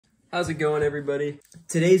How's it going, everybody?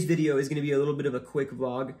 Today's video is going to be a little bit of a quick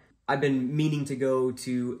vlog. I've been meaning to go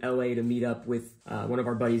to LA to meet up with one of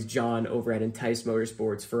our buddies, John, over at Entice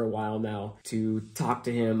Motorsports for a while now to talk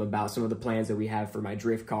to him about some of the plans that we have for my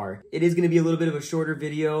drift car. It is going to be a little bit of a shorter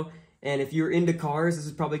video, and if you're into cars, this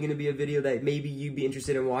is probably going to be a video that maybe you'd be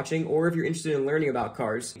interested in watching, or if you're interested in learning about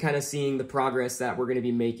cars, kind of seeing the progress that we're going to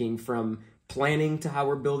be making from planning to how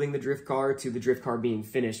we're building the drift car to the drift car being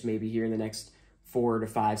finished maybe here in the next 4 to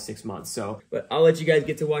 5, 6 months. So, but I'll let you guys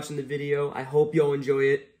get to watching the video. I hope you'll enjoy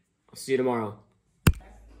it. I'll see you tomorrow.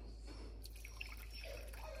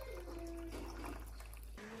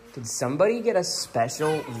 Did somebody get a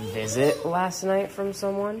special visit last night from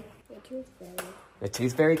someone? The Tooth Fairy. The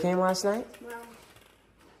Tooth Fairy came last night? Well,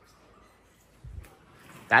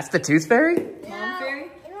 That's the Tooth Fairy? Mom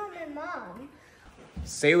Fairy? You know my mom.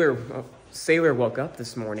 Sailor woke up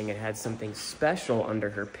this morning and had something special under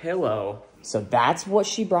her pillow. So that's what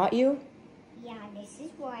she brought you? Yeah, this is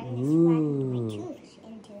why I wrapped my tooth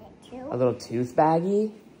into it too. A little tooth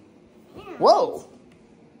baggie? Yeah. Whoa!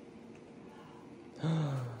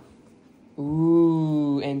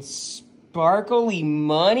 Ooh, and sparkly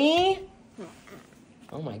money?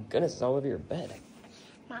 Oh my goodness, it's all over your bed.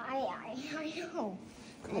 I know.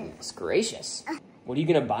 Goodness gracious. What are you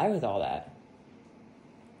gonna buy with all that?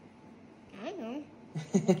 I don't know.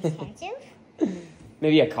 Expensive?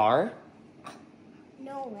 Maybe a car?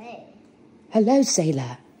 No way. Hello,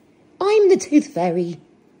 Sailor. I'm the Tooth Fairy.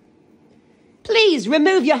 Please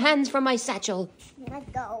remove your hands from my satchel.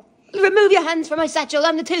 Let go. Remove your hands from my satchel.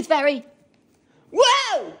 I'm the Tooth Fairy.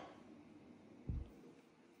 Whoa!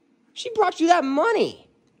 She brought you that money.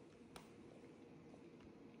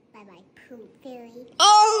 Bye-bye, Poop Fairy.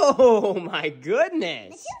 Oh my The goodness.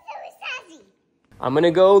 Tooth Fairy's sassy. I'm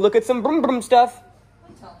gonna go look at some brum brum stuff.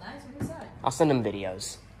 That's all nice. What is that? I'll send them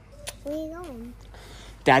videos. Where you going?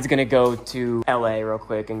 Dad's gonna go to LA real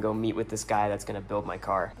quick and go meet with this guy that's gonna build my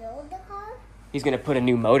car. Build the car? He's gonna put a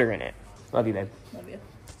new motor in it. Love you, babe. Love you.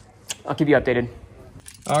 I'll keep you updated.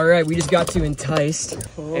 All right, we just got to Enticed,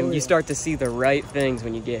 and you start to see the right things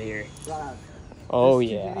when you get here. Oh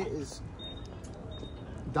yeah. It is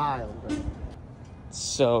dialed. Right?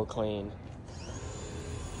 So clean.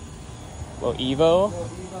 Well, Evo.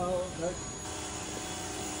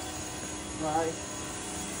 Right.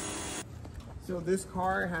 So this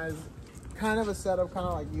car has kind of a setup, kind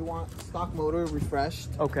of like you want stock motor refreshed,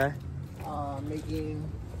 Okay. making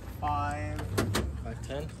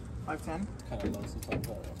 510. 510. Kind of low sometimes.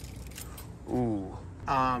 Ooh.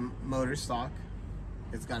 Motor stock.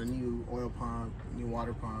 It's got a new oil pump, new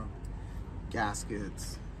water pump,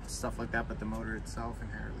 gaskets, stuff like that. But the motor itself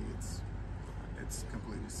inherently, it's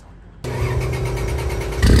completely stock.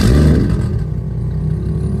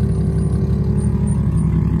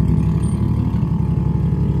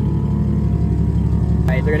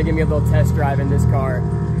 They're gonna give me a little test drive in this car.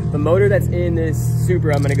 The motor that's in this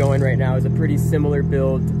Supra I'm gonna go in right now is a pretty similar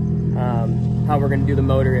build, how we're gonna do the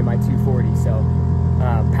motor in my 240. So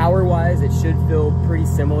power-wise, it should feel pretty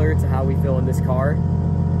similar to how we feel in this car.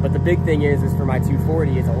 But the big thing is for my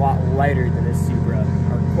 240, it's a lot lighter than this Supra,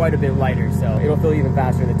 or quite a bit lighter. So it'll feel even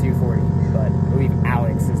faster than the 240. But I believe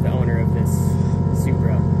Alex is the owner of this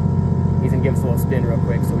Supra. He's gonna give us a little spin real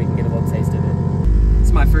quick so we can get a little taste of it.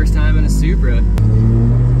 It's my first time in a Supra.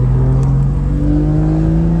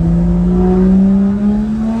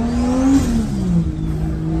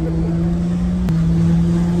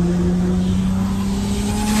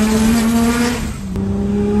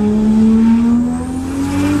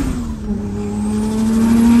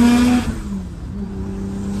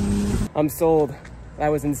 I'm sold. That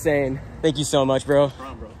was insane. Thank you so much, bro. No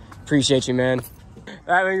problem, bro. Appreciate you, man.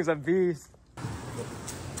 That thing's a beast.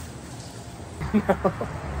 No.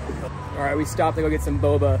 All right, we stopped to go get some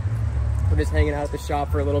boba. We're just hanging out at the shop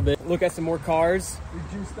for a little bit, look at some more cars, We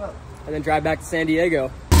juiced up. and then drive back to San Diego.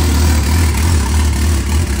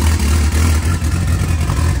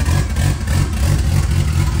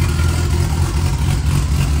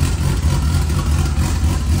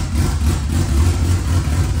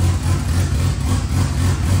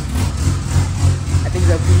 I think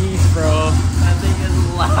it's a beast, bro. That thing is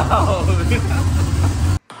loud.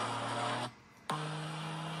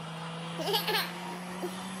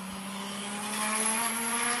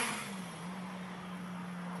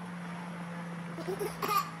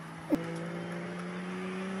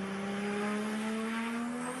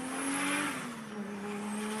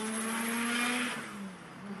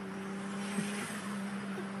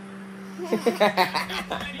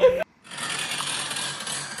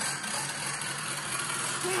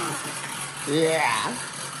 Yeah.